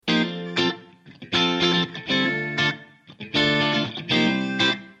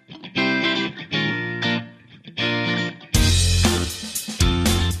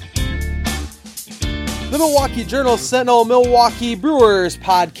Milwaukee Journal-Sentinel Milwaukee Brewers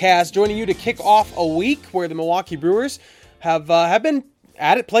podcast, joining you to kick off a week where the Milwaukee Brewers have been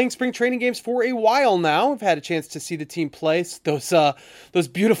at it playing spring training games for a while now. We've had a chance to see the team play. Those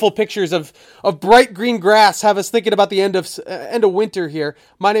beautiful pictures of bright green grass have us thinking about the end of winter here.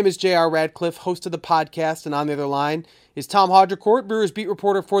 My name is J.R. Radcliffe, host of the podcast, and on the other line is Tom Hodgecourt, Brewers beat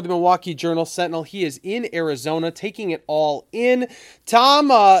reporter for the Milwaukee Journal-Sentinel. He is in Arizona, taking it all in. Tom,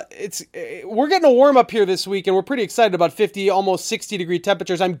 we're getting a warm up here this week, and we're pretty excited about 50, almost 60-degree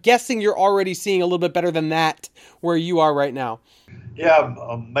temperatures. I'm guessing you're already seeing a little bit better than that where you are right now. Yeah,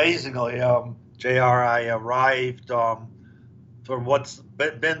 amazingly, JR, I arrived for what's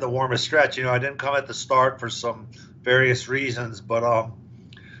been the warmest stretch. I didn't come at the start for some various reasons, but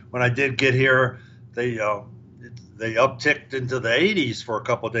when I did get here, they upticked into the 80s for a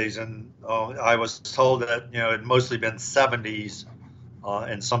couple of days, and I was told that it had mostly been 70s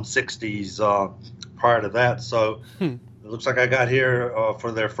and some 60s prior to that. So it looks like I got here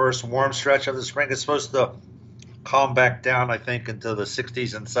for their first warm stretch of the spring. It's supposed to calm back down, I think, into the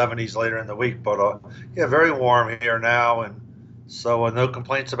 60s and 70s later in the week. But very warm here now, and so no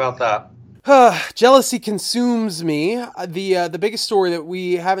complaints about that. Jealousy consumes me. The biggest story that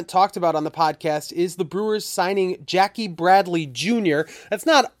we haven't talked about on the podcast is the Brewers signing Jackie Bradley Jr. That's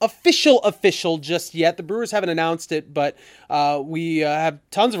not official just yet. The Brewers haven't announced it, but we have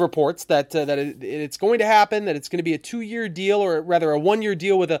tons of reports that it's going to happen, that it's going to be a 2-year deal, or rather a 1-year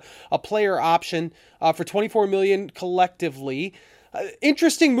deal with a player option for $24 million collectively.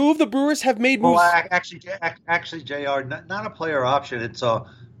 Interesting move. The Brewers have made moves. Well, actually, JR, not a player option. It's a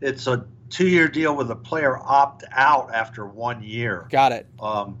 2-year deal with a player opt out after 1 year. Got it.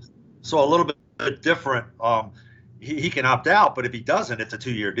 So a little bit different. He can opt out, but if he doesn't, it's a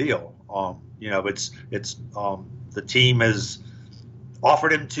 2-year deal. It's the team has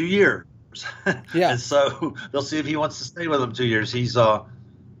offered him 2 years. Yeah. And so they'll see if he wants to stay with them 2 years.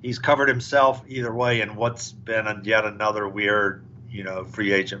 He's covered himself either way in what's been yet another weird,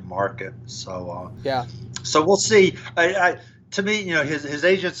 free agent market. So yeah. So we'll see. To me, his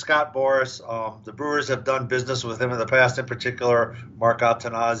agent, Scott Boras, the Brewers have done business with him in the past, in particular, Mark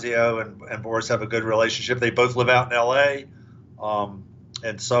Attanasio and Boras have a good relationship. They both live out in L.A.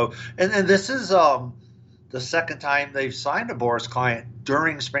 And this is the second time they've signed a Boras client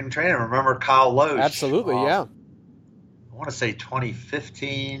during spring training. Remember Kyle Loesch? Absolutely, yeah. I want to say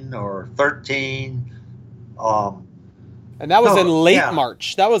 2015 or 13. And that was in late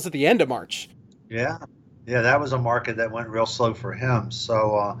March. That was at the end of March. Yeah. Yeah, that was a market that went real slow for him.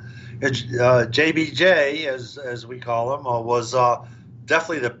 So JBJ, as we call him, was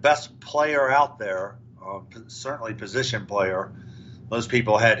definitely the best player out there, certainly position player. Most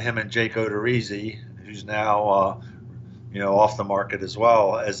people had him and Jake Odorizzi, who's now off the market as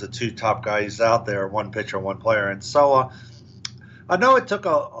well, as the two top guys out there, one pitcher, one player. And so I know it took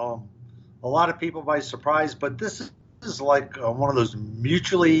a lot of people by surprise, but this is like one of those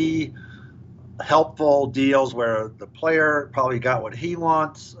mutually helpful deals where the player probably got what he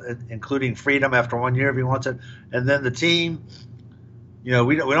wants, including freedom after 1 year if he wants it, and then the team,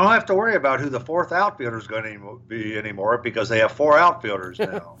 we don't have to worry about who the fourth outfielder is going to be anymore because they have 4 outfielders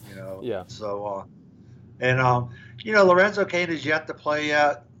now. Yeah. So Lorenzo Cain is yet to play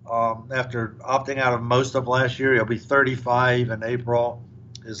yet. After opting out of most of last year, he'll be 35 in April.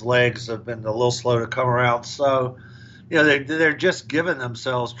 His legs have been a little slow to come around, so. They're just giving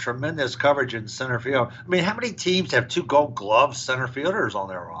themselves tremendous coverage in center field. I mean, how many teams have 2 Gold Glove center fielders on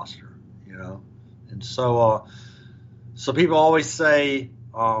their roster? And so people always say,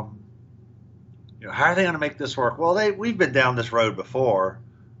 how are they going to make this work? Well, we've been down this road before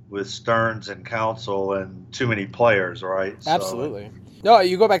with Stearns and Counsell and too many players, right? Absolutely. No,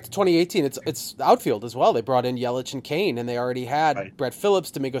 you go back to 2018, it's outfield as well. They brought in Yelich and Kane, and they already had Brett Phillips,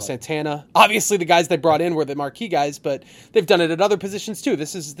 Domingo Santana. Obviously, the guys they brought in were the marquee guys, but they've done it at other positions too.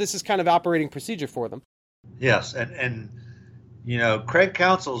 This is kind of operating procedure for them. Yes, and Craig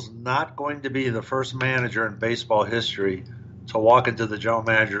Counsell's not going to be the first manager in baseball history to walk into the general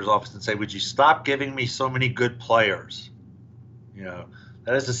manager's office and say, "Would you stop giving me so many good players?"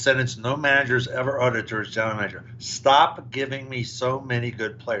 That is a sentence no manager's ever uttered to his general manager. Stop giving me so many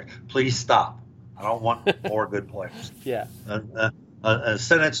good players. Please stop. I don't want more good players. Yeah. A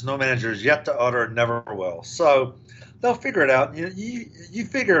sentence no manager has yet to utter and never will. So they'll figure it out. You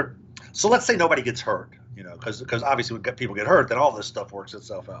figure. So let's say nobody gets hurt, because obviously when people get hurt, then all this stuff works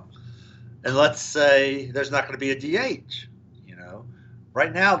itself out. And let's say there's not going to be a DH.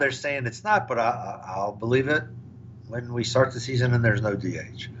 Right now they're saying it's not, but I'll believe it when we start the season and there's no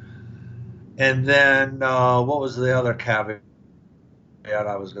DH. And then, what was the other caveat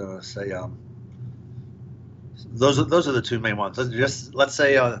I was going to say? Those are the two main ones. Let's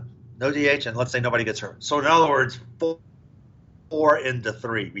say no DH, and let's say nobody gets hurt. So in other words, four into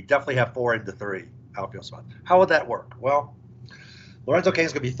three. We definitely have 4 into 3 outfield spots. How would that work? Well, Lorenzo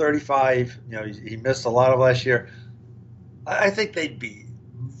Cain's going to be 35. He missed a lot of last year. I think they'd be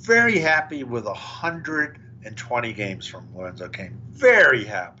very happy with 120 games from Lorenzo Cain. Very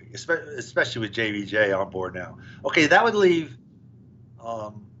happy, especially with JBJ on board now. Okay, that would leave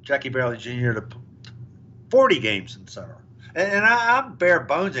Jackie Bradley Jr. to 40 games in center, and I'm bare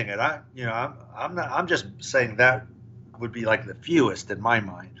bonesing it. I'm just saying that would be like the fewest in my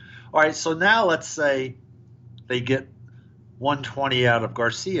mind. All right, so now let's say they get 120 out of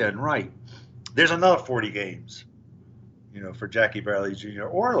Garcia and Wright. There's another 40 games, for Jackie Bradley Jr.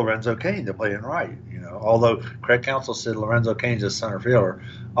 or Lorenzo Cain to play in right. Although Craig Counsell said Lorenzo Cain's a center fielder.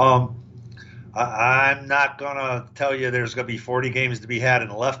 I'm not going to tell you there's going to be 40 games to be had in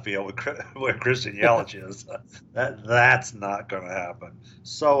left field where Christian Yelich is. That's not going to happen.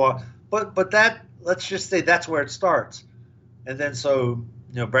 So, but that, let's just say that's where it starts. And then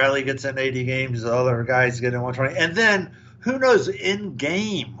Bradley gets in 80 games, the other guys get in 120. And then who knows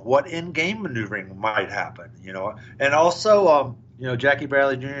what in-game maneuvering might happen, And also, Jackie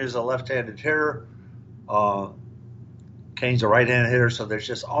Bradley Jr. is a left-handed hitter. Cain's a right-handed hitter, so there's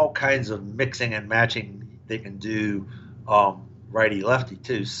just all kinds of mixing and matching they can do, righty-lefty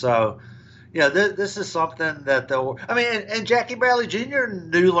too. So, this is something that they'll. I mean, and Jackie Bradley Jr.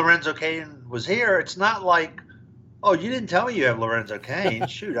 knew Lorenzo Cain was here. It's not like, oh, you didn't tell me you have Lorenzo Cain.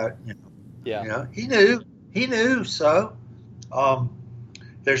 Shoot, he knew. So,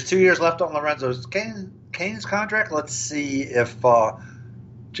 there's 2 years left on Lorenzo Cain's contract. Let's see if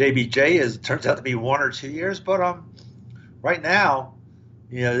JBJ turns out to be 1 or 2 years, but right now,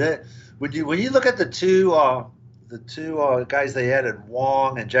 that when you look at the two guys they added,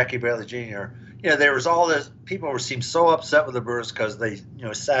 Wong and Jackie Bradley Jr., there was all this. People seemed so upset with the Brewers because they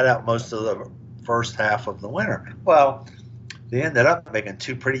sat out most of the first half of the winter. Well, they ended up making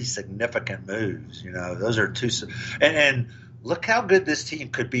 2 pretty significant moves. Those are 2, and look how good this team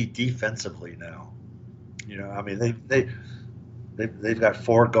could be defensively now. I mean they've got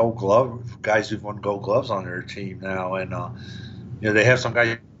 4 Gold Glove guys who've won Gold Gloves on their team now, and they have some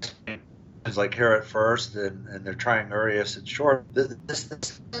guys like here at first, and they're trying Urias at short. This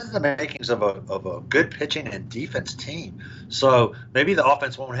is the makings of a good pitching and defense team. So maybe the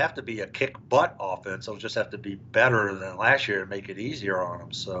offense won't have to be a kick butt offense; it'll just have to be better than last year and make it easier on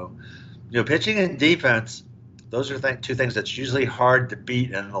them. So, pitching and defense, those are 2 things that's usually hard to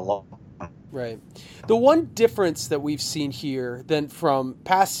beat in the long run. Right. The one difference that we've seen here than from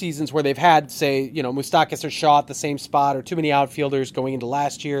past seasons where they've had, say, Moustakas or Shaw at the same spot, or too many outfielders going into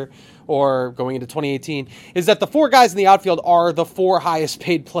last year or going into 2018, is that the 4 guys in the outfield are the 4 highest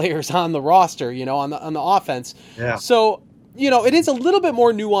paid players on the roster, on the offense. Yeah. So, it is a little bit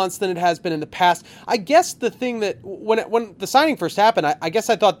more nuanced than it has been in the past. I guess the thing that when the signing first happened, I guess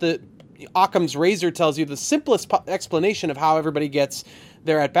I thought that Occam's razor tells you the simplest explanation of how everybody gets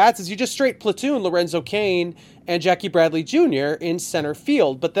their at-bats is you just straight platoon Lorenzo Cain and Jackie Bradley Jr. in center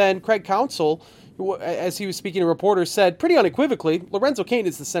field. But then Craig Counsell, as he was speaking to reporters, said pretty unequivocally, Lorenzo Cain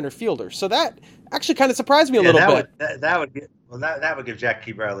is the center fielder. So that actually kind of surprised me a little bit. That would give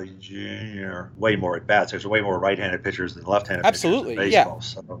Jackie Bradley Jr. way more at-bats. There's way more right-handed pitchers than left-handed pitchers in baseball.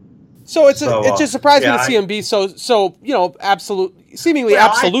 Yeah. So it just surprised me to see him be so seemingly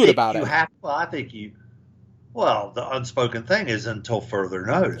absolute about it. The unspoken thing is until further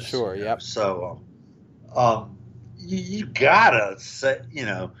notice. Sure, yep. So, you gotta say,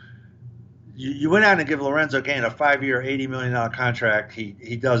 you went out and give Lorenzo Cain a 5-year, $80 million contract.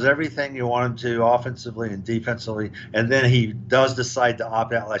 He does everything you want him to offensively and defensively, and then he does decide to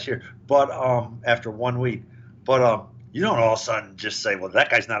opt out last year. But after 1 week, you don't all of a sudden just say, well, that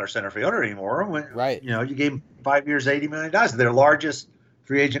guy's not our center fielder anymore. Right. You gave him 5 years, $80 million, their largest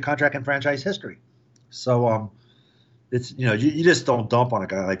free agent contract in franchise history. So it's you just don't dump on a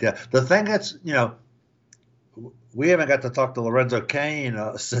guy like that. The thing that's we haven't got to talk to Lorenzo Cain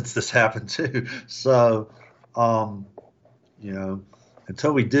since this happened too. So until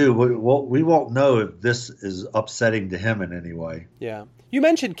we do, we won't know if this is upsetting to him in any way. Yeah, you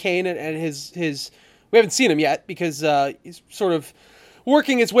mentioned Cain and his. We haven't seen him yet because he's sort of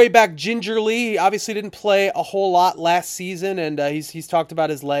working his way back gingerly. He obviously didn't play a whole lot last season, and he's talked about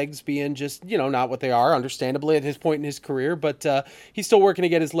his legs being just, not what they are, understandably, at his point in his career, but he's still working to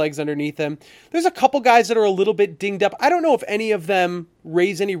get his legs underneath him. There's a couple guys that are a little bit dinged up. I don't know if any of them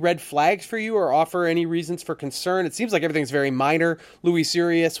raise any red flags for you or offer any reasons for concern? It seems like everything's very minor. Luis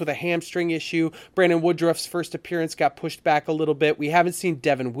Urias with a hamstring issue. Brandon Woodruff's first appearance got pushed back a little bit. We haven't seen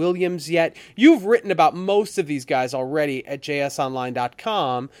Devin Williams yet. You've written about most of these guys already at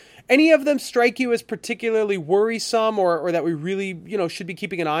jsonline.com. Any of them strike you as particularly worrisome or that we really, should be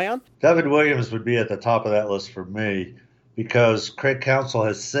keeping an eye on? Devin Williams would be at the top of that list for me because Craig Counsell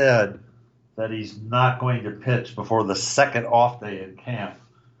has said that he's not going to pitch before the second off day in camp.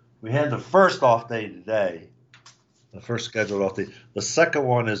 We had the first off day today, the first scheduled off day. The second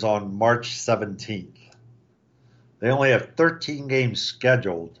one is on March 17th. They only have 13 games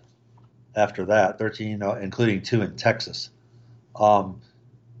scheduled after that, 13 including 2 in Texas.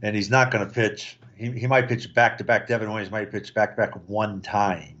 And he's not going to pitch. He might pitch back-to-back. Devin Williams might pitch back-to-back one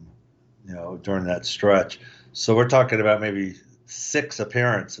time, during that stretch. So we're talking about maybe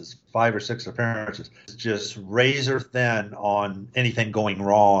 5 or 6 appearances. It's just razor thin on anything going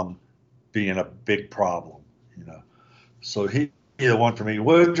wrong being a big problem, So he's the one for me.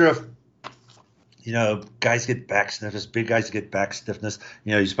 Woodruff, guys get back stiffness. Big guys get back stiffness.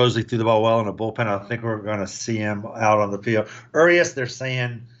 He supposedly threw the ball well in the bullpen. I think we're going to see him out on the field. Urias, they're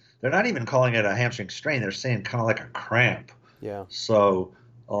saying they're not even calling it a hamstring strain. They're saying kind of like a cramp. Yeah. So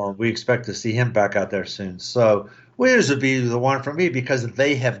we expect to see him back out there soon. So Williams would be the one for me because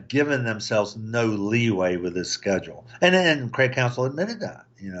they have given themselves no leeway with this schedule. And Craig Counsell admitted that,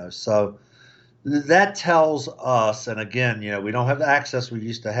 So that tells us, and again, we don't have the access we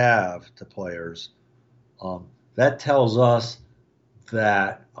used to have to players. That tells us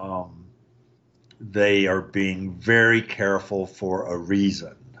that they are being very careful for a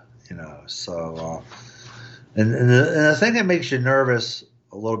reason, So, and the thing that makes you nervous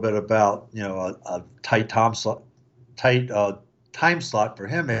a little bit about, a tight time slot for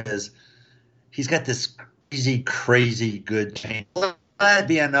him is he's got this crazy good change. That'd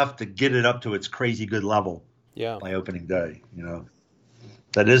be enough to get it up to its crazy good level by opening day,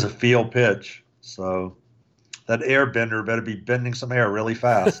 That is a field pitch, so that air bender better be bending some air really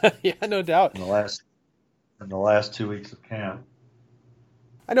fast. Yeah, no doubt. In the last 2 weeks of camp.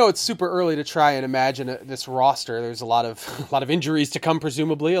 I know it's super early to try and imagine this roster. There's a lot of injuries to come,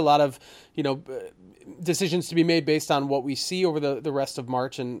 presumably, a lot of decisions to be made based on what we see over the rest of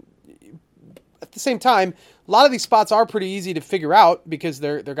March. And at the same time, a lot of these spots are pretty easy to figure out because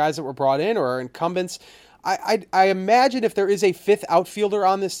they're guys that were brought in or are incumbents. I imagine if there is a 5th outfielder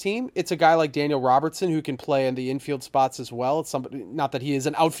on this team, it's a guy like Daniel Robertson who can play in the infield spots as well. It's somebody, not that he is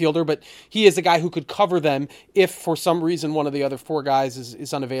an outfielder, but he is a guy who could cover them if for some reason one of the other 4 guys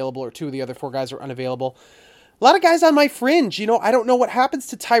is unavailable or 2 of the other 4 guys are unavailable. A lot of guys on my fringe, I don't know what happens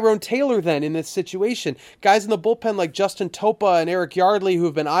to Tyrone Taylor then in this situation. Guys in the bullpen like Justin Topa and Eric Yardley who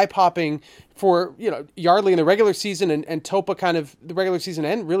have been eye-popping for, Yardley in the regular season and Topa kind of the regular season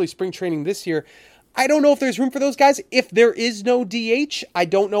and really spring training this year. I don't know if there's room for those guys. If there is no DH, I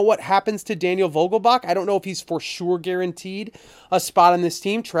don't know what happens to Daniel Vogelbach. I don't know if he's for sure guaranteed a spot on this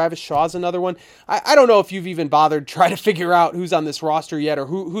team. Travis Shaw's another one. I don't know if you've even bothered trying to figure out who's on this roster yet or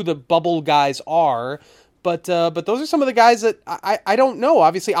who the bubble guys are. But those are some of the guys that I don't know.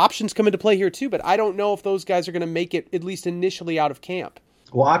 Obviously, options come into play here too, but I don't know if those guys are going to make it at least initially out of camp.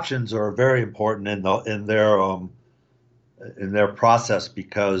 Well, options are very important in their process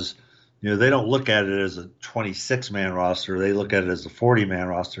because they don't look at it as a 26-man roster. They look at it as a 40-man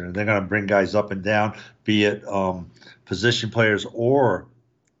roster, and they're going to bring guys up and down, be it position players or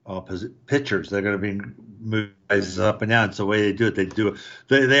pitchers. They're going to be moving guys up and down. It's the way they do it. They do it.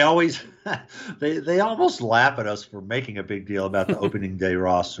 They always they almost laugh at us for making a big deal about the opening day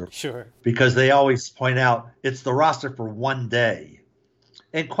roster. Sure. Because they always point out it's the roster for one day.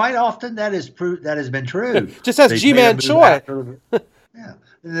 And quite often that has been true. Just as G-Man Choi. Yeah.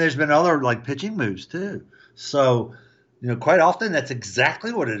 And there's been other pitching moves too. So, quite often that's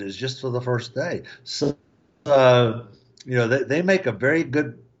exactly what it is, just for the first day. So, they make a very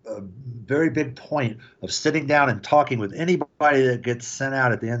big point of sitting down and talking with anybody that gets sent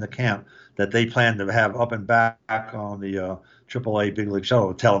out at the end of camp that they plan to have up and back on the AAA Big League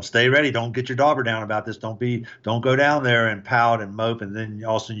Shuttle. Tell them, stay ready. Don't get your dauber down about this. Don't go down there and pout and mope, and then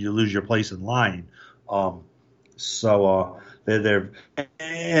also you lose your place in line. They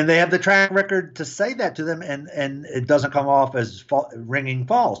have the track record to say that to them, and it doesn't come off as ringing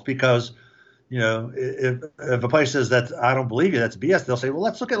false because, if a player says that I don't believe you, that's BS, they'll say, well,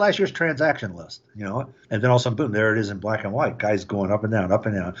 let's look at last year's transaction list, and then all of a sudden, boom, there it is in black and white, guys going up and down,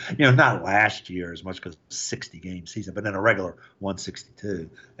 not last year as much because 60 game season, but in a regular 162.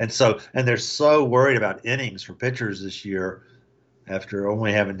 And they're so worried about innings for pitchers this year after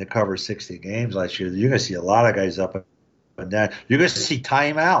only having to cover 60 games last year. You're going to see a lot of guys up down. You're going to see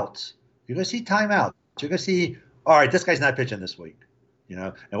timeouts. You're going to see timeouts. You're going to see, all right, this guy's not pitching this week,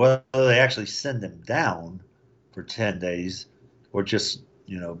 and whether they actually send him down for 10 days or just,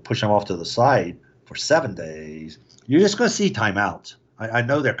 push him off to the side for 7 days, you're just going to see timeouts. I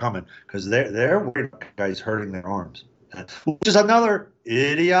know they're coming because they're worried about guys hurting their arms, which is another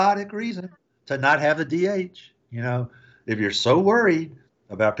idiotic reason to not have the DH. If you're so worried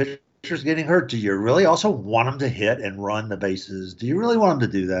about pitchers getting hurt, do you really also want them to hit and run the bases? Do you really want them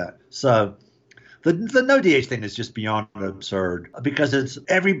to do that? So the no DH thing is just beyond absurd because it's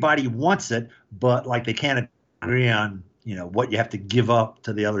everybody wants it, but like they can't agree on what you have to give up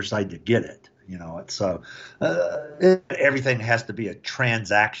to the other side to get it. So everything has to be a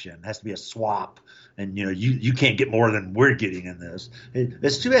transaction, has to be a swap. And, you can't get more than we're getting in this.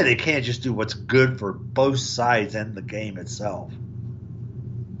 It's too bad they can't just do what's good for both sides and the game itself.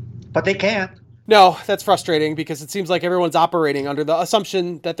 But they can't. No, that's frustrating because it seems like everyone's operating under the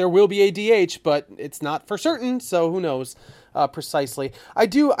assumption that there will be a DH, but it's not for certain, so who knows precisely. I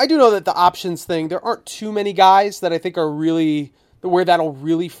do know that the options thing, there aren't too many guys that I think are really where that'll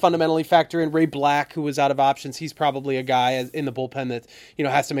really fundamentally factor in. Ray Black, who was out of options, he's probably a guy in the bullpen that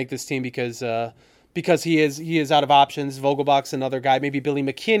has to make this team because he is out of options. Vogelbach's another guy, maybe Billy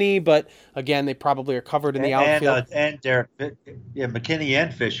McKinney, but again, they probably are covered in the outfield. And Derek, McKinney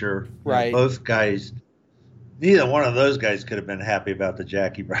and Fisher, right? Both guys. Neither one of those guys could have been happy about the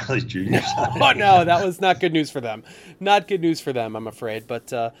Jackie Bradley Jr. Oh no, that was not good news for them. Not good news for them, I'm afraid.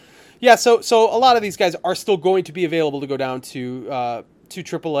 But yeah, so a lot of these guys are still going to be available to go down to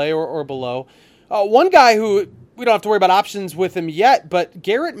AAA or below. One guy who we don't have to worry about options with him yet, but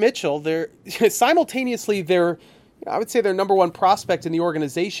Garrett Mitchell, they're simultaneously I would say their number one prospect in the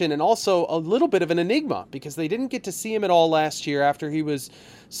organization, and also a little bit of an enigma because they didn't get to see him at all last year after he was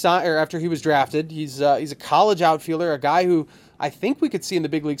drafted. He's a college outfielder, a guy who I think we could see in the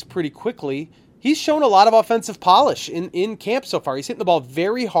big leagues pretty quickly. He's shown a lot of offensive polish in camp so far. He's hitting the ball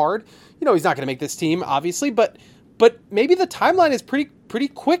very hard. He's not going to make this team, obviously, but maybe the timeline is pretty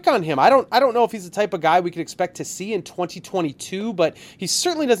quick on him. I don't know if he's the type of guy we could expect to see in 2022, but he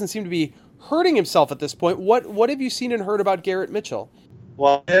certainly doesn't seem to be hurting himself at this point. What have you seen and heard about Garrett Mitchell?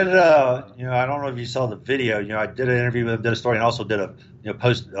 Well, I don't know if you saw the video. I did an interview with him, did a story, and also did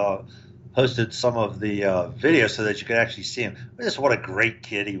posted some of the videos so that you could actually see him. Just what a great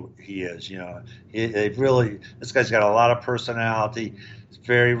kid he is. This guy's got a lot of personality. He's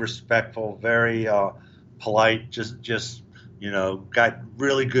very respectful, very polite. Just got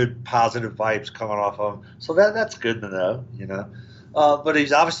really good positive vibes coming off of him. So that's good to know. But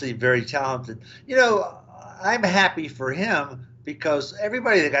he's obviously very talented. I'm happy for him because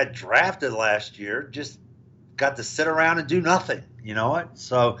everybody that got drafted last year just got to sit around and do nothing. You know what?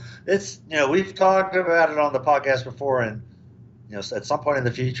 So it's, we've talked about it on the podcast before, and, at some point in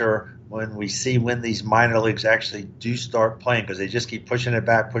the future when we see when these minor leagues actually do start playing, because they just keep pushing it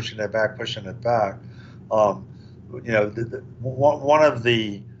back. One of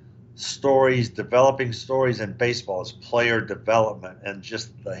the developing stories in baseball is player development and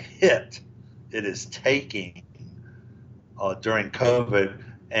just the hit it is taking during COVID.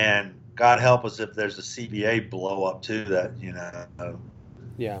 And God help us if there's a CBA blow up too that,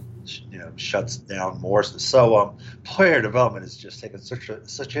 shuts down more. So player development is just taking such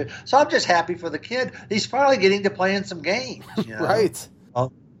a. So I'm just happy for the kid. He's finally getting to play in some games. Right.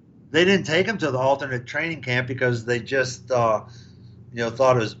 They didn't take him to the alternate training camp because they just thought it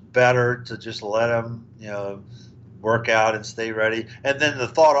was better to just let him work out and stay ready. And then the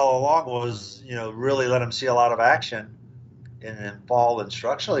thought all along was really let him see a lot of action and fall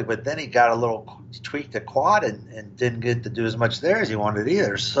instructionally. But then he got a little tweaked the quad and didn't get to do as much there as he wanted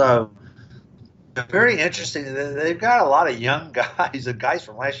either. So very interesting. They've got a lot of young guys and guys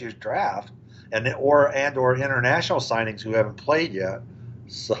from last year's draft or international signings who haven't played yet.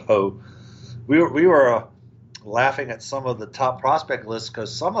 So we were laughing at some of the top prospect lists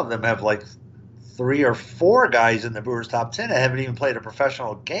because some of them have like 3 or 4 guys in the Brewers top 10 that haven't even played a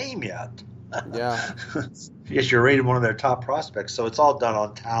professional game yet. Yeah. Because you're rated one of their top prospects. So it's all done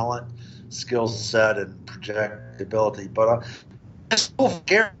on talent, skill set, and projectability. But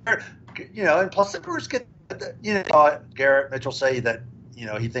Garrett, and plus the Brewers get, Garrett Mitchell say that,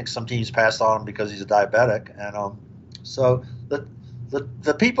 he thinks some teams passed on him because he's a diabetic. And so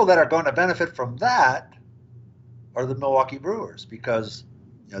the people that are going to benefit from that are the Milwaukee Brewers because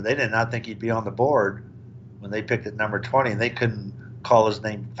they did not think he'd be on the board when they picked at number 20, and they couldn't call his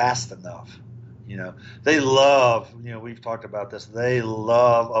name fast enough. They love, we've talked about this, they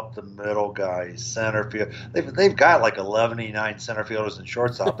love up the middle guys, center field. They've got like 11 center fielders and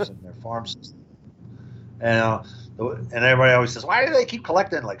shortstops in their farm system. And And everybody always says, why do they keep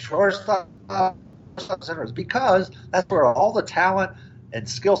collecting like shortstop, centers? Because that's where all the talent and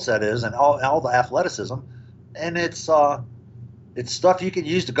skill set is, and all the athleticism, and it's stuff you can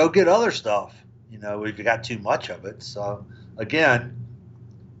use to go get other stuff. If you got too much of it. So again,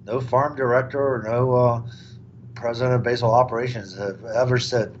 no farm director or no president of baseball operations have ever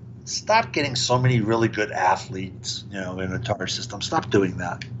said, stop getting so many really good athletes, in an entire system. Stop doing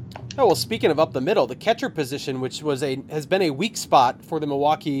that. Oh, well, speaking of up the middle, the catcher position, which has been a weak spot for the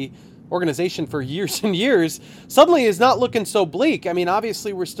Milwaukee organization for years and years, suddenly is not looking so bleak. I mean,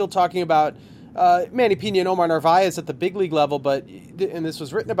 obviously, we're still talking about Manny Pena and Omar Narvaez at the big league level, but, and this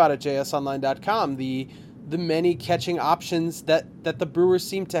was written about at jsonline.com, the many catching options that the Brewers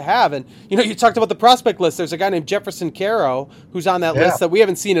seem to have. And, you talked about the prospect list. There's a guy named Jefferson Caro who's on that list that we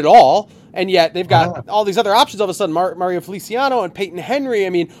haven't seen at all. And yet they've got all these other options all of a sudden, Mario Feliciano and Peyton Henry. I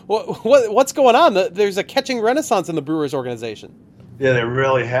mean, what's going on? There's a catching renaissance in the Brewers organization. Yeah, they're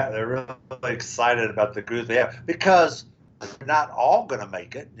really excited about the group they have, because they're not all going to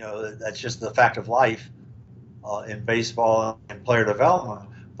make it. That's just the fact of life in baseball and player development.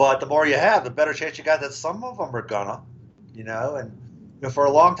 But the more you have, the better chance you got that some of them are gonna, and for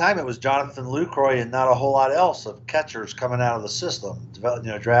a long time it was Jonathan Lucroy and not a whole lot else of catchers coming out of the system,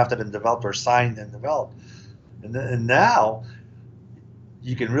 drafted and developed or signed and developed, and now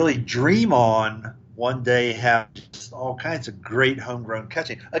you can really dream on one day have just all kinds of great homegrown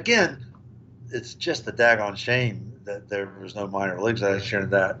catching. Again, it's just a daggone shame that there was no minor leagues last year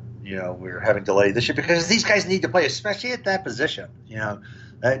and that we're having delayed this year, because these guys need to play, especially at that position.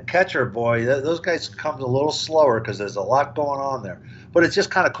 That catcher, boy, those guys come a little slower because there's a lot going on there. But it's just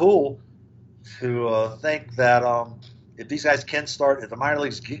kind of cool to think that if these guys can start, if the minor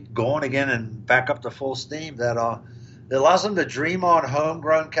leagues get going again and back up to full steam, that it allows them to dream on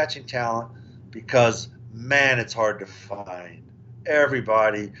homegrown catching talent, because, man, it's hard to find.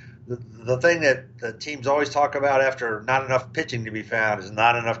 Everybody. The thing that the teams always talk about after not enough pitching to be found is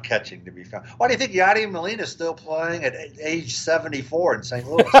not enough catching to be found. Why do you think Yadier Molina is still playing at age 74 in St.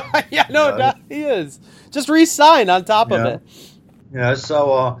 Louis? Yeah, no, he is. Just re-sign on top of it.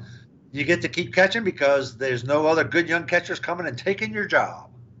 So you get to keep catching because there's no other good young catchers coming and taking your job.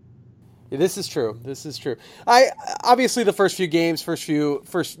 Yeah, this is true. Obviously the first you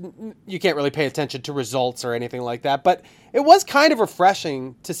can't really pay attention to results or anything like that, but it was kind of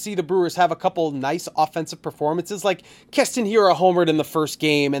refreshing to see the Brewers have a couple nice offensive performances. Like Keston Hiura homered in the first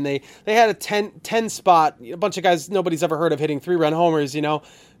game, and they had a 10 spot, a bunch of guys nobody's ever heard of hitting 3-run homers,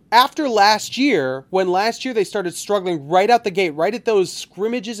 After last year, when they started struggling right out the gate, right at those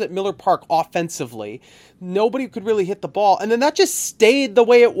scrimmages at Miller Park offensively, nobody could really hit the ball. And then that just stayed the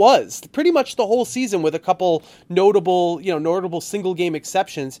way it was pretty much the whole season, with a couple notable single game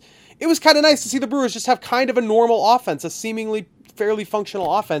exceptions. It was kind of nice to see the Brewers just have kind of a normal offense, a seemingly fairly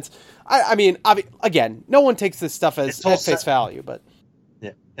functional offense. I mean, again, no one takes this stuff as face value, but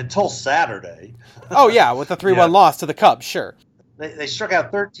until Saturday. Oh yeah, with the 3-1 loss to the Cubs, sure. They struck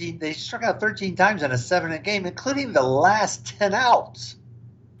out 13. They struck out 13 times in a 7-inning game, including the last 10 outs.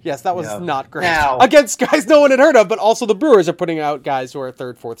 Yes, that was not great. Now, against guys no one had heard of, but also the Brewers are putting out guys who are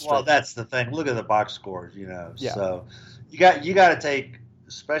third, fourth string. Well, that's the thing. Look at the box scores. Yeah. So you got to take,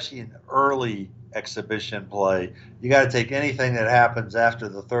 especially in early exhibition play, you got to take anything that happens after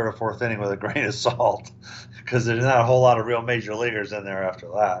the third or fourth inning with a grain of salt, because there's not a whole lot of real major leaguers in there after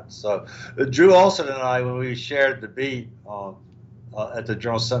that. So Drew Olson and I, when we shared the beat at the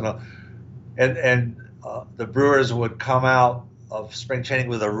Journal-Sentinel, and the Brewers would come out of spring training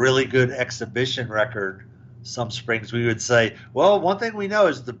with a really good exhibition record some springs, we would say, well, one thing we know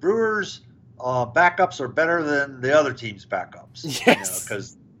is the Brewers' backups are better than the other team's backups. Yes.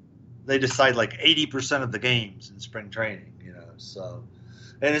 Because they decide like 80% of the games in spring training, so.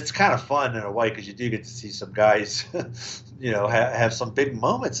 And it's kind of fun in a way, because you do get to see some guys, have some big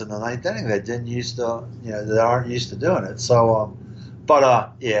moments in the ninth inning that didn't used to, that aren't used to doing it. So,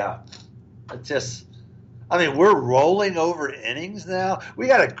 it just, we're rolling over innings now. We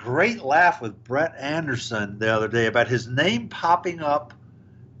got a great laugh with Brett Anderson the other day about his name popping up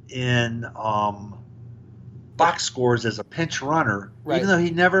in box scores as a pinch runner, even though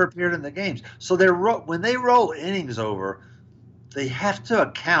he never appeared in the games. So when they roll innings over, they have to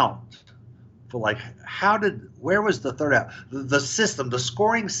account for where was the third out? The system, the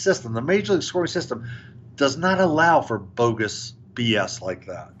scoring system, the Major League scoring system does not allow for bogus BS like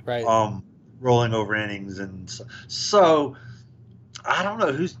that. Right. Rolling over innings, and so I don't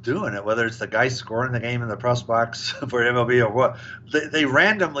know who's doing it, whether it's the guy scoring the game in the press box for MLB or what. They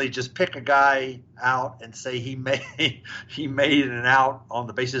randomly just pick a guy out and say he made he made an out on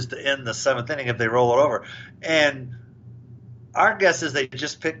the basis to end the seventh inning if they roll it over. And our guess is they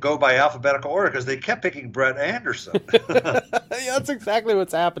just go by alphabetical order because they kept picking Brett Anderson. Yeah, that's exactly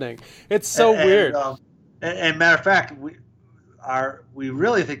what's happening. It's so weird. And matter of fact, we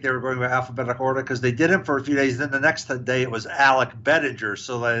really think they were going by alphabetical order because they did him for a few days. Then the next day it was Alec Bettinger,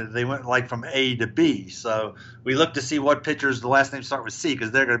 so they went like from A to B. So we looked to see what pitchers the last name start with C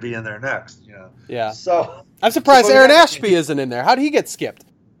because they're going to be in there next. Yeah. So I'm surprised Aaron Ashby isn't in there. How did he get skipped?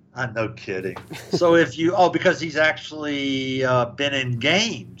 No kidding. So because he's actually been in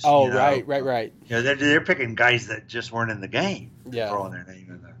games. Oh, right. They're picking guys that just weren't in the game. Yeah. Throwing their name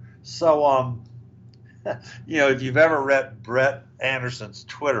in there. So if you've ever read Brett Anderson's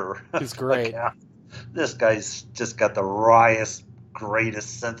Twitter, he's great. account, this guy's just got the wryest,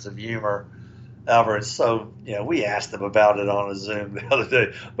 greatest sense of humor ever. And so, we asked him about it on a Zoom the other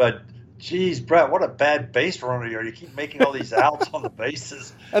day. But, geez, Brett, what a bad base runner you are. You keep making all these outs on the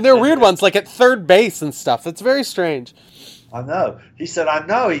bases. And they're weird ones, like at third base and stuff. It's very strange. I know. He said, I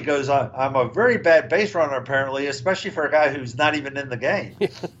know. He goes, I'm a very bad base runner, apparently, especially for a guy who's not even in the game.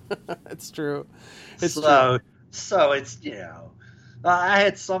 It's true. So it's, I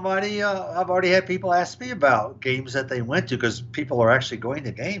had somebody, I've already had people ask me about games that they went to because people are actually going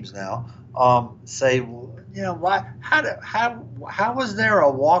to games now. Say, why? How was there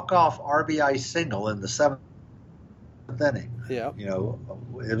a walk-off RBI single in the seventh inning? Yeah.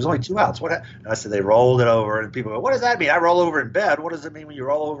 It was only 2 outs. What? And I said they rolled it over, and people go, "What does that mean? I roll over in bed. What does it mean when you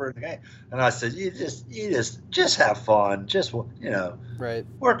roll over in the game?" And I said, "You just have fun. Just right.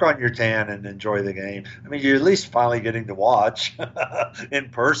 Work on your tan and enjoy the game. I mean, you're at least finally getting to watch in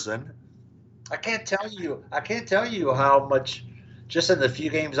person. I can't tell you how much." Just in the few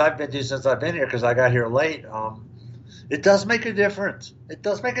games I've been to since I've been here, because I got here late, it does make a difference. It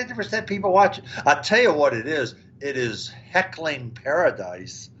does make a difference that people watch. I'll tell you what it is. It is heckling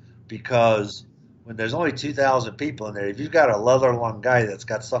paradise because when there's only 2,000 people in there, if you've got a leather-lung guy that's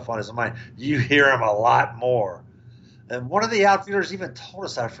got stuff on his mind, you hear him a lot more. And one of the outfielders even told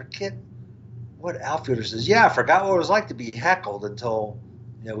us, I forget what outfielder says, I forgot what it was like to be heckled until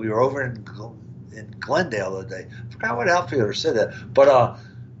we were over in Glendale the other day. I forgot what outfielder said that. But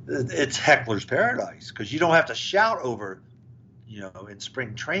it's heckler's paradise because you don't have to shout over, in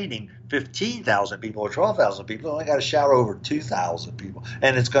spring training, 15,000 people or 12,000 people. You only got to shout over 2,000 people.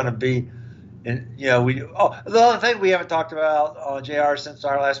 And it's going to be, the other thing we haven't talked about, JR, since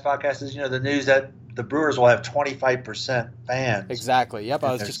our last podcast is, the news that the Brewers will have 25% fans. Exactly. Yep.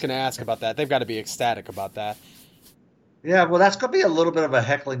 I was just going to ask about that. They've got to be ecstatic about that. Yeah, well, that's going to be a little bit of a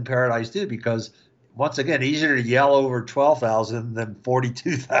heckling paradise, too, because, once again, easier to yell over 12,000 than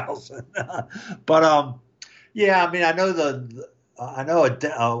 42,000. But, I mean, I know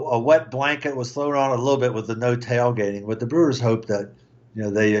a wet blanket was thrown on a little bit with the no tailgating, but the Brewers hope that,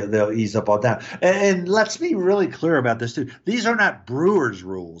 they'll ease up on that. And let's be really clear about this, too. These are not Brewers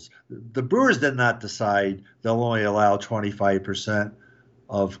rules. The Brewers did not decide they'll only allow 25%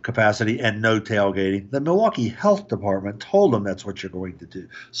 of capacity and no tailgating. The Milwaukee Health Department told them that's what you're going to do.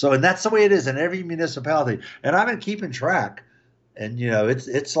 So, and that's the way it is in every municipality. And I've been keeping track, and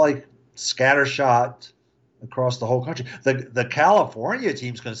it's like scattershot across the whole country. The California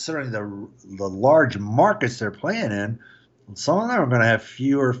teams, considering the large markets they're playing in, some of them are going to have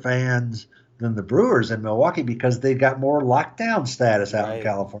fewer fans than the Brewers in Milwaukee because they got more lockdown status out in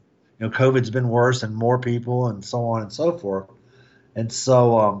California. COVID's been worse and more people and so on and so forth. And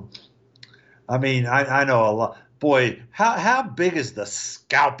so, I mean, I know a lot. Boy, how big is the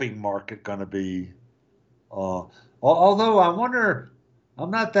scalping market going to be? Although I wonder, I'm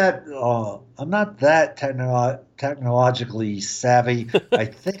not that technologically savvy. I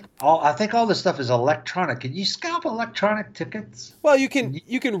think all this stuff is electronic. Can you scalp electronic tickets? Well, you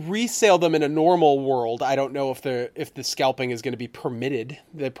can resale them in a normal world. I don't know if the scalping is going to be permitted.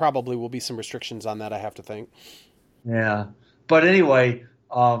 There probably will be some restrictions on that, I have to think. Yeah. But anyway,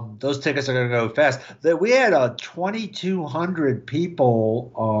 those tickets are going to go fast. We had 2,200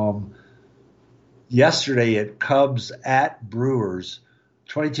 people yesterday at Cubs at Brewers.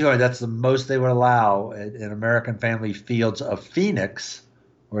 2,200. That's the most they would allow in American Family Fields of Phoenix,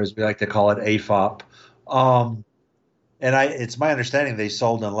 or as we like to call it, AFOP. And it's my understanding they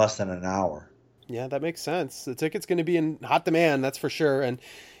sold in less than an hour. Yeah, that makes sense. The ticket's going to be in hot demand, that's for sure. And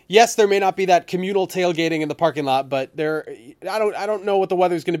yes, there may not be that communal tailgating in the parking lot, but I don't know what the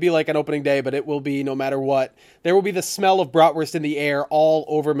weather's going to be like on opening day, but it will be no matter what. There will be the smell of bratwurst in the air all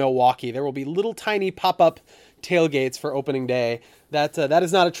over Milwaukee. There will be little tiny pop-up tailgates for opening day. That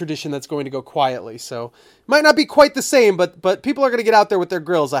is not a tradition that's going to go quietly. So it might not be quite the same, but people are going to get out there with their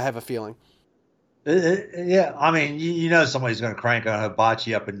grills, I have a feeling. Yeah, I mean, you know somebody's going to crank a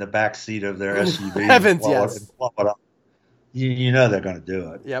hibachi up in the back seat of their SUV. Heavens, yes. And blow it up. You know they're going to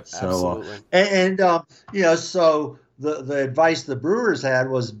do it. Yep, so, absolutely. So the advice the Brewers had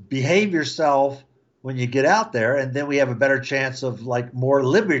was behave yourself when you get out there, and then we have a better chance of like more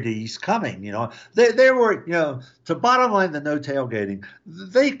liberties coming. They were, to bottom line the no tailgating,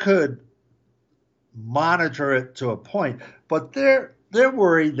 they could monitor it to a point, but they're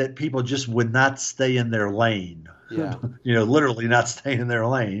worried that people just would not stay in their lane. Yeah. Literally not stay in their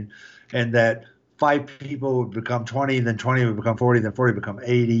lane, and that 5 people would become 20, then 20 would become 40, then 40 become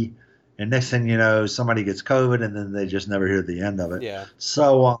 80, and next thing you know, somebody gets COVID, and then they just never hear the end of it. Yeah.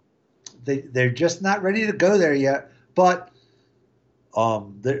 So they're just not ready to go there yet. But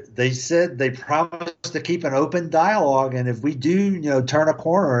they said they promised to keep an open dialogue, and if we do, turn a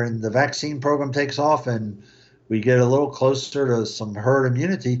corner and the vaccine program takes off and we get a little closer to some herd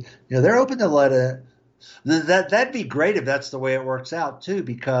immunity, they're open to let it. That'd be great if that's the way it works out too,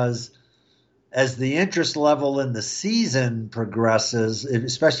 because as the interest level in the season progresses,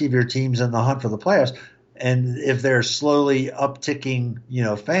 especially if your team's in the hunt for the playoffs, and if they're slowly upticking,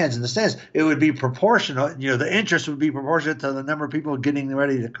 fans in the stands, it would be proportional. The interest would be proportionate to the number of people getting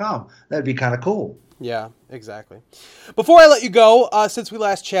ready to come. That'd be kind of cool. Yeah, exactly. Before I let you go, since we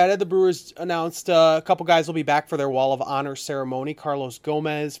last chatted, the Brewers announced a couple guys will be back for their Wall of Honor ceremony. Carlos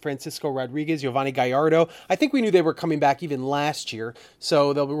Gomez, Francisco Rodriguez, Giovanni Gallardo. I think we knew they were coming back even last year,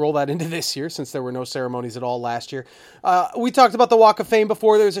 so they'll roll that into this year since there were no ceremonies at all last year. We talked about the Walk of Fame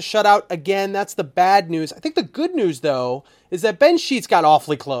before. There's a shutout again. That's the bad news. I think the good news, though, is that Ben Sheets got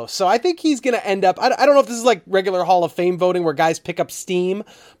awfully close. So I think he's going to end up, I don't know if this is like regular Hall of Fame voting where guys pick up steam,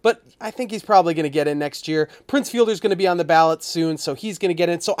 but I think he's probably going to get in next year. Prince Fielder's going to be on the ballot soon, so he's going to get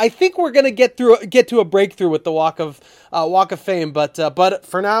in. So I think we're going to get to a breakthrough with the Walk of Fame, but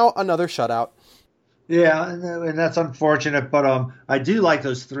for now, another shutout. Yeah, and that's unfortunate, but I do like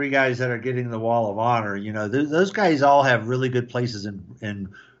those 3 guys that are getting the Wall of Honor. Those guys all have really good places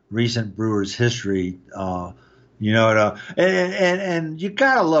in recent Brewers history. And you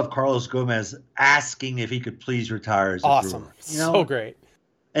gotta love Carlos Gomez asking if he could please retire as a awesome. Brewer. So great.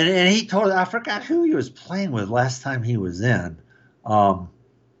 And he told, I forgot who he was playing with last time he was in.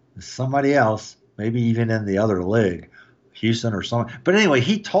 Somebody else, maybe even in the other league, Houston or someone. But anyway,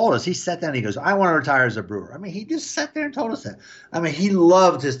 he told us, he sat down and he goes, I want to retire as a Brewer. I mean, he just sat there and told us that. I mean, he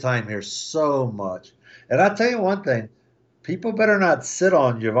loved his time here so much. And I'll tell you one thing, people better not sit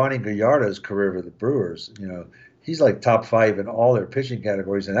on Giovanni Gallardo's career with the Brewers. He's like top 5 in all their pitching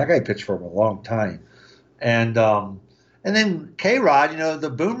categories, and that guy pitched for him a long time. And then K-Rod, the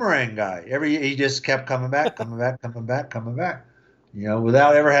boomerang guy. Every year he just kept coming back.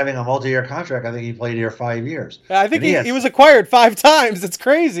 Without ever having a multi-year contract. I think he played here 5 years. I think he was acquired 5 times. It's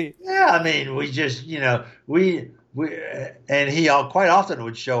crazy. Yeah, I mean, we just, we and he quite often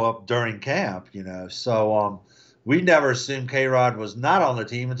would show up during camp, So we never assumed K-Rod was not on the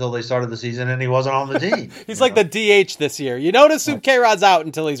team until they started the season and he wasn't on the team. He's like the DH this year. You don't assume K-Rod's out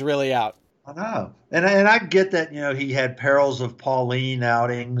until he's really out. I know. And I get that, he had perils of Pauline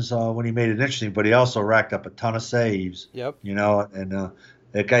outings when he made it interesting, but he also racked up a ton of saves. Yep. And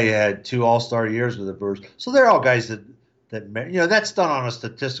that guy had 2 all-star years with the Brewers. So they're all guys that that's done on a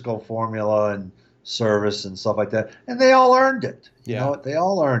statistical formula and service and stuff like that. And they all earned it. You know what? They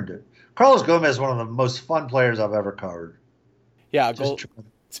all earned it. Carlos Gomez is one of the most fun players I've ever covered. Yeah,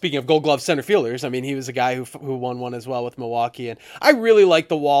 speaking of Gold Glove center fielders, I mean, he was a guy who won one as well with Milwaukee, and I really like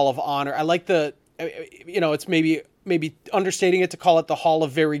the Wall of Honor. I like it's maybe understating it to call it the Hall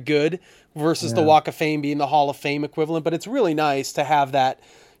of Very Good versus the Walk of Fame being the Hall of Fame equivalent, but it's really nice to have that.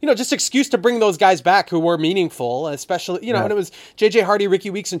 Just excuse to bring those guys back who were meaningful, especially, and it was J.J. Hardy,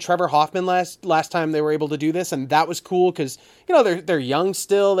 Ricky Weeks, and Trevor Hoffman last time they were able to do this, and that was cool because, they're young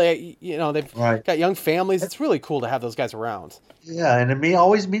still. They've got young families. It's really cool to have those guys around. Yeah, and it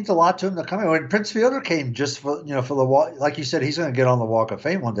always means a lot to him to come in. When Prince Fielder came just for the wall, like you said, he's going to get on the Walk of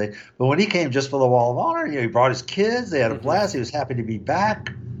Fame one day. But when he came just for the Wall of Honor, he brought his kids. They had a blast. He was happy to be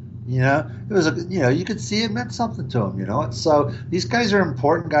back. It was you could see it meant something to him. So these guys are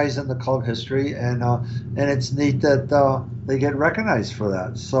important guys in the club history, and it's neat that they get recognized for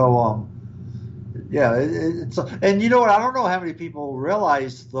that. So it's and you know what? I don't know how many people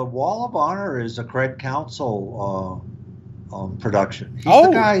realize the Wall of Honor is a Craig Counsell production. He's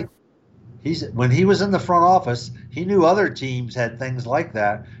the guy. When he was in the front office, he knew other teams had things like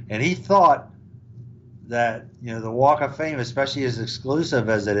that, and he thought that the Walk of Fame, especially as exclusive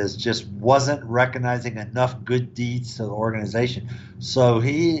as it is, just wasn't recognizing enough good deeds to the organization. So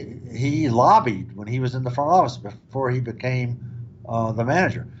he lobbied when he was in the front office before he became the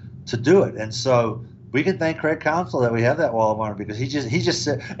manager to do it. And so we can thank Craig Counsell that we have that Wall of Honor, because he just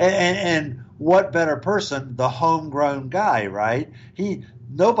said, and what better person, the homegrown guy, right?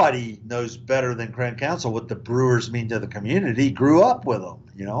 Nobody knows better than Craig Counsell what the Brewers mean to the community. He grew up with them,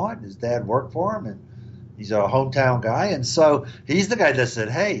 and his dad worked for him, and he's a hometown guy. And so he's the guy that said,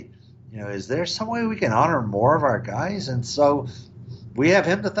 hey, is there some way we can honor more of our guys? And so we have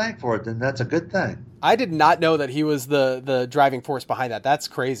him to thank for it, and that's a good thing. I did not know that he was the driving force behind that. That's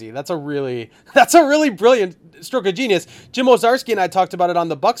crazy. That's a really brilliant stroke of genius. Jim Ozarski and I talked about it on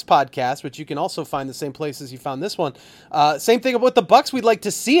the Bucks podcast, which you can also find the same places you found this one. Same thing with the Bucks. We'd like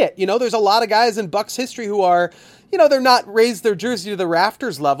to see it. There's a lot of guys in Bucks history who are, they're not raised their jersey to the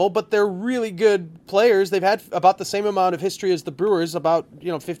rafters level, but they're really good players. They've had about the same amount of history as the Brewers, about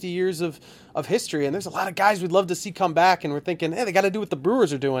 50 years of history. And there's a lot of guys we'd love to see come back, and we're thinking, hey, they got to do what the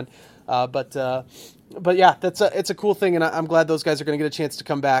Brewers are doing. But yeah, it's a cool thing, and I'm glad those guys are going to get a chance to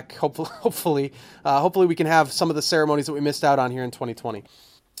come back. Hopefully we can have some of the ceremonies that we missed out on here in 2020.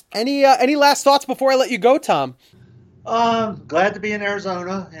 Any last thoughts before I let you go, Tom? Glad to be in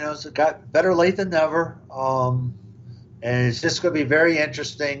Arizona. It's got better late than never. And it's just going to be very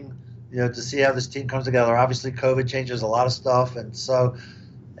interesting, to see how this team comes together. Obviously, COVID changes a lot of stuff, and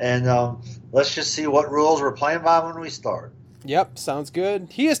let's just see what rules we're playing by when we start. Yep, sounds good.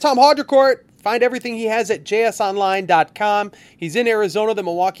 He is Tom Haudricourt. Find everything he has at jsonline.com. He's in Arizona. The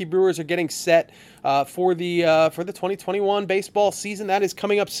Milwaukee Brewers are getting set for the 2021 baseball season. That is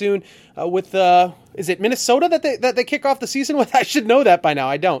coming up soon with is it Minnesota that they kick off the season with? I should know that by now.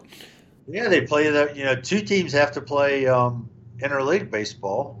 I don't. Yeah, they play two teams have to play interleague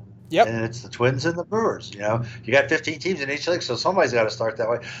baseball. Yep. And it's the Twins and the Brewers. You got 15 teams in each league, so somebody's got to start that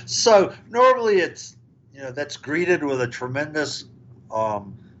way. So normally it's that's greeted with a tremendous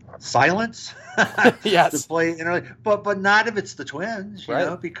silence. Yes. To play interleague, but not if it's the Twins,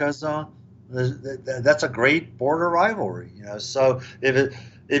 right. Because that's a great border rivalry. So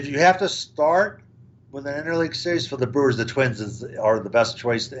if you have to start with an interleague series for the Brewers, the Twins are the best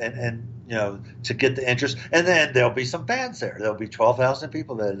choice, and to get the interest. And then there'll be some fans there. There'll be 12,000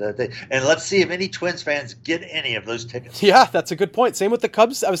 people that day. And let's see if any Twins fans get any of those tickets. Yeah, that's a good point. Same with the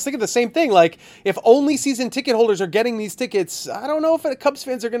Cubs. I was thinking the same thing. Like, if only season ticket holders are getting these tickets, I don't know if the Cubs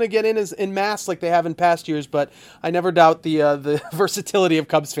fans are going to get in mass like they have in past years, but I never doubt the versatility of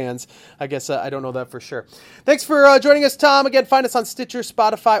Cubs fans. I guess I don't know that for sure. Thanks for joining us, Tom. Again, find us on Stitcher,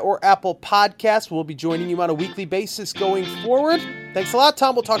 Spotify, or Apple Podcasts. We'll be joining you on a weekly basis going forward. Thanks a lot,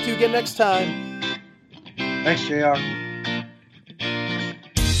 Tom. We'll talk to you again next time. Thanks, JR.